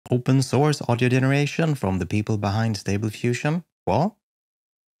open source audio generation from the people behind Stable Diffusion? Well,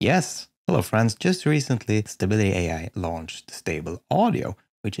 yes. Hello friends, just recently Stability AI launched Stable Audio,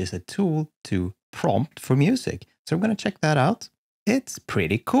 which is a tool to prompt for music. So we're going to check that out. It's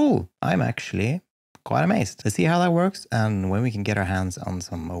pretty cool. I'm actually quite amazed. Let's see how that works and when we can get our hands on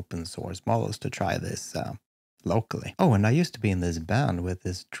some open source models to try this locally. Oh, and I used to be in this band with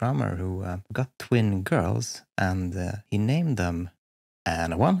this drummer who got twin girls, and he named them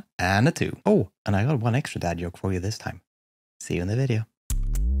Anna 1, Anna 2. Oh, and I got one extra dad joke for you this time. See you in the video.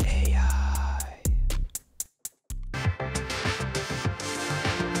 AI.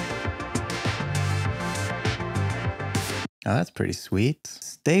 Oh, that's pretty sweet.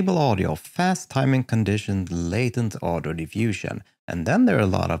 Stable audio, fast timing conditioned latent audio diffusion. And then there are a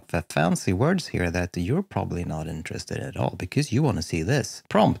lot of fancy words here that you're probably not interested in at all because you want to see this.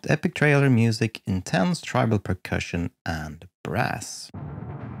 Prompt, epic trailer music, intense tribal percussion, and brass.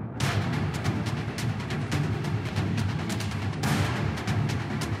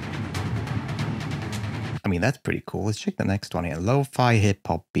 I mean, that's pretty cool. Let's check the next one here. Lo-fi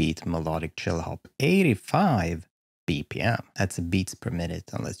hip-hop beat, melodic chill hop, 85 BPM. That's beats per minute,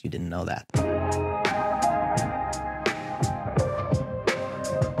 unless you didn't know that.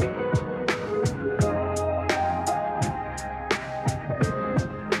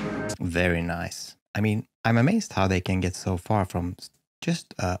 Very nice. I mean, I'm amazed how they can get so far from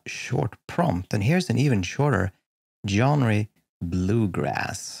just a short prompt. And here's an even shorter genre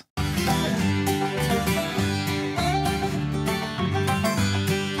bluegrass.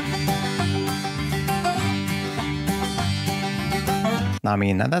 I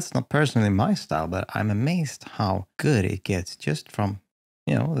mean, that's not personally my style, but I'm amazed how good it gets just from,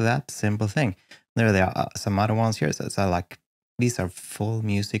 you know, that simple thing. There are some other ones here. So like, these are full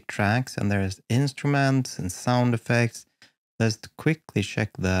music tracks and there's instruments and sound effects. Let's quickly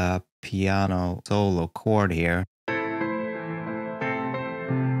check the piano solo chord here.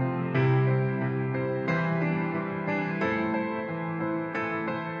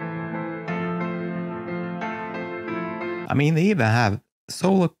 I mean, they even have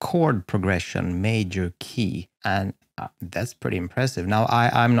solo chord progression, major key, and that's pretty impressive. Now,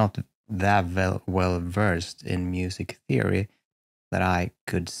 I'm not that well versed in music theory that I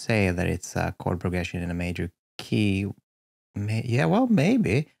could say that it's a chord progression in a major key. Yeah, well,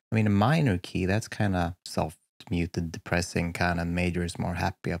 maybe. I mean, a minor key, that's kind of soft, muted, depressing, kind of major is more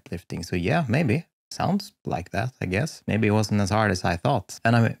happy, uplifting. So yeah, maybe. Sounds like that, I guess. Maybe it wasn't as hard as I thought.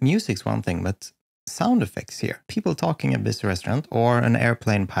 And I mean, music's one thing, but sound effects here. People talking at a busy restaurant or an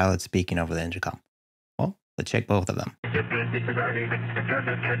airplane pilot speaking over the intercom. Well, let's check both of them.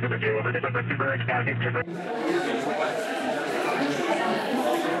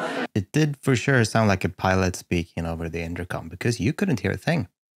 It did for sure sound like a pilot speaking over the intercom because you couldn't hear a thing.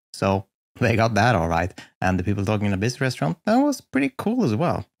 So they got that all right. And the people talking in a busy restaurant, that was pretty cool as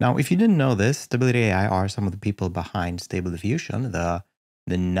well. Now, if you didn't know this, Stability AI are some of the people behind Stable Diffusion, the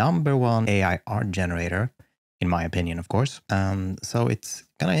 #1 AI art generator, in my opinion, of course. So it's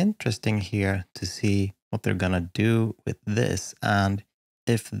kind of interesting here to see what they're going to do with this. And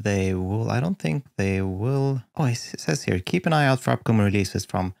if they will, I don't think they will. Oh, it says here, keep an eye out for upcoming releases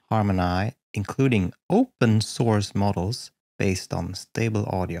from Harmony, including open source models based on stable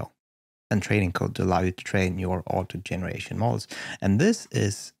audio and training code to allow you to train your auto generation models. And this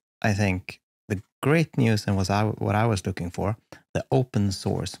is, I think, the great news and what I was looking for, the open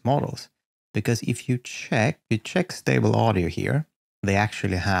source models. Because if you check stable audio here, they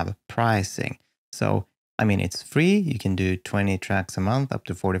actually have pricing. So, I mean, it's free. You can do 20 tracks a month, up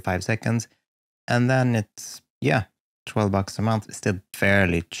to 45 seconds. And then it's, yeah, $12 a month. It's still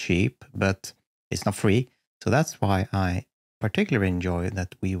fairly cheap, but it's not free. So that's why I particularly enjoy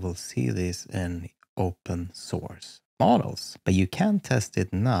that we will see this in open source models. But you can test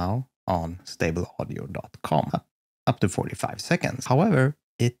it now on stableaudio.com, up to 45 seconds. However,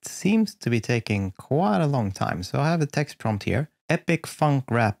 it seems to be taking quite a long time. So I have a text prompt here. Epic funk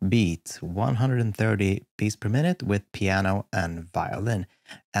rap beat, 130 beats per minute with piano and violin.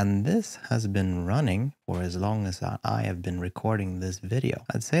 And this has been running for as long as I have been recording this video.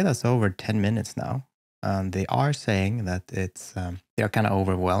 I'd say that's over 10 minutes now. They are saying that it's they're kind of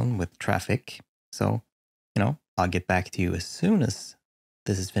overwhelmed with traffic. So, you know, I'll get back to you as soon as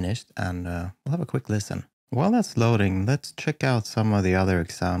this is finished and we'll have a quick listen. While that's loading, let's check out some of the other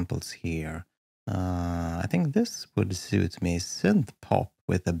examples here. I think this would suit me, synth pop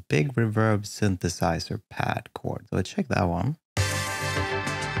with a big reverb synthesizer pad chord. So let's check that one.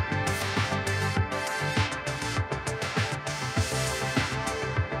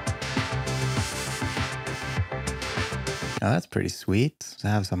 Now that's pretty sweet to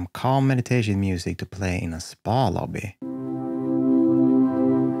have some calm meditation music to play in a spa lobby.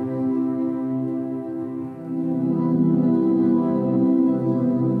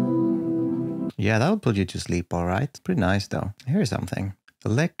 Yeah, that'll put you to sleep, alright. Pretty nice though. Here's something.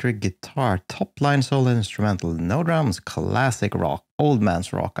 Electric guitar, top line solo instrumental, no drums, classic rock. Old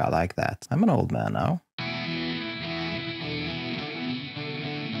man's rock, I like that. I'm an old man now.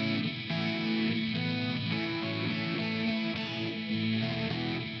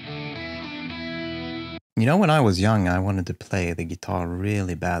 You know, when I was young, I wanted to play the guitar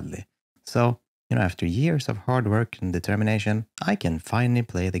really badly. So, after years of hard work and determination, I can finally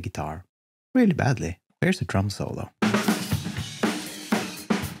play the guitar really badly. Where's the drum solo?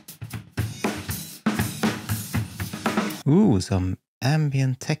 Ooh, some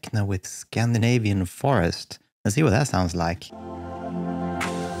ambient techno with Scandinavian forest. Let's see what that sounds like.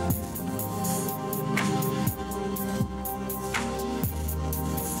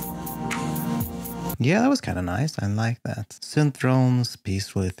 Yeah, that was kind of nice. I like that. Synth drones,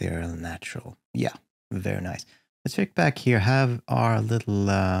 peaceful, ethereal, natural. Yeah, very nice. Let's check back here. Have our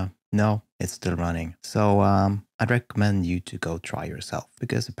little, no, it's still running. So I'd recommend you to go try yourself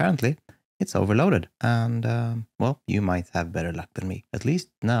because apparently it's overloaded. And, well, you might have better luck than me. At least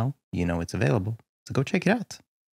now you know it's available. So go check it out.